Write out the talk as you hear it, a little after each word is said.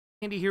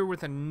Andy here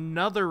with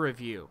another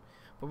review.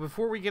 But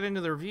before we get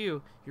into the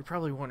review, you're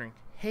probably wondering,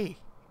 hey,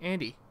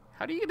 Andy,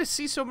 how do you get to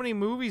see so many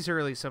movies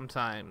early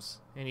sometimes?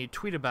 And you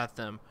tweet about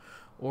them,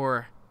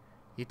 or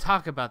you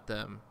talk about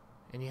them,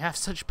 and you have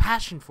such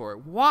passion for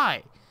it.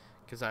 Why?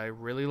 Because I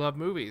really love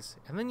movies.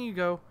 And then you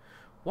go,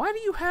 why do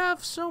you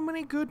have so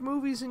many good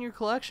movies in your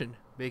collection?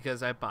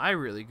 Because I buy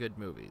really good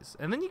movies.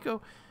 And then you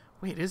go,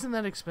 wait, isn't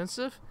that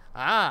expensive?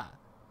 Ah,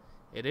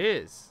 it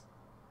is.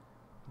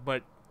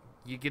 But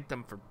you get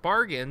them for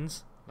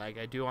bargains, like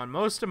I do on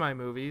most of my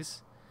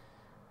movies.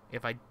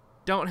 If I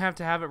don't have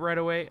to have it right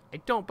away, I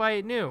don't buy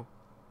it new.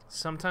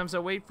 Sometimes I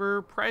wait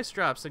for price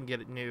drops and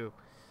get it new.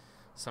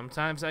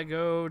 Sometimes I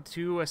go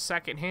to a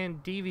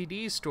secondhand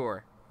DVD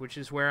store, which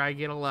is where I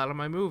get a lot of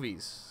my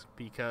movies,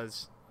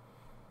 because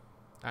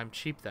I'm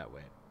cheap that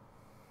way.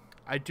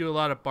 I do a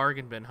lot of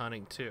bargain bin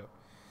hunting too.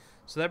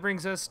 So that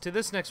brings us to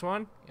this next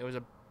one. It was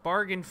a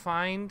bargain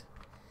find.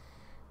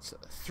 It's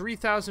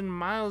 3,000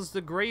 Miles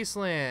to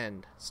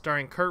Graceland,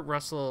 starring Kurt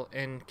Russell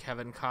and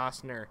Kevin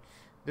Costner.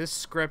 This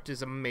script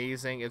is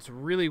amazing. It's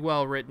really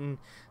well written.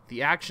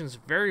 The action's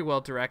very well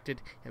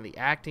directed, and the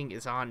acting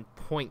is on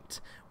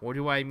point. What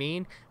do I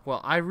mean?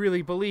 Well, I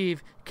really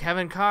believe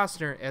Kevin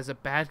Costner as a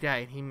bad guy,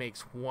 and he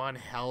makes one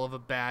hell of a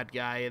bad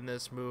guy in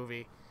this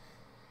movie.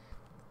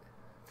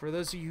 For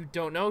those of you who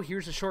don't know,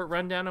 here's a short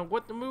rundown on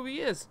what the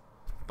movie is.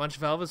 A bunch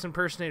of Elvis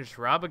impersonators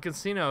rob a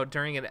casino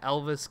during an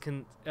Elvis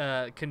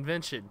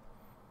convention.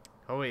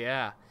 Oh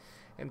yeah.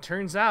 And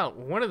turns out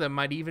one of them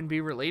might even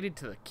be related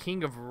to the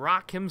king of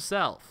rock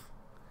himself,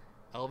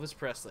 Elvis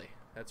Presley.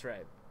 That's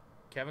right.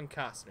 Kevin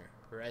Costner,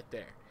 right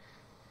there.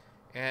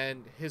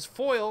 And his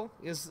foil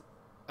is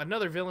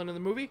another villain in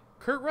the movie,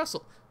 Kurt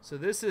Russell. So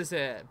this is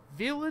a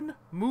villain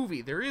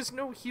movie. There is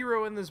no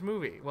hero in this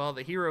movie. Well,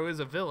 the hero is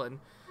a villain,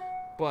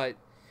 but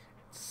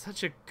it's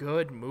such a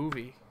good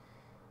movie.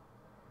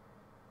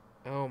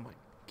 Oh my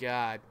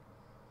god.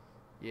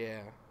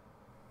 Yeah.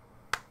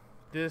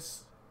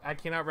 I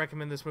cannot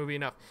recommend this movie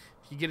enough.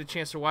 If you get a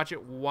chance to watch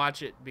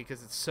it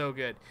because it's so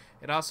good.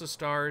 It also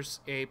stars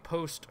a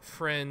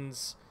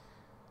post-Friends...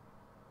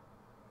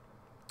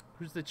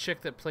 Who's the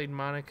chick that played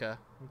Monica?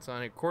 It's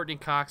on it. Courtney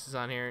Cox is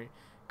on here.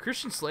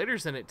 Christian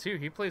Slater's in it too.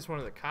 He plays one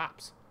of the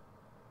cops.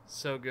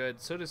 So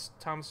good. So does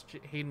Thomas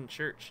Hayden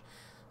Church.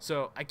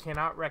 So I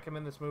cannot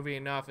recommend this movie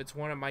enough. It's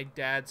one of my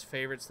dad's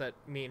favorites that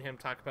me and him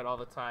talk about all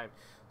the time.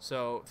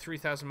 So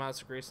 3,000 Miles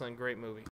to Graceland, great movie.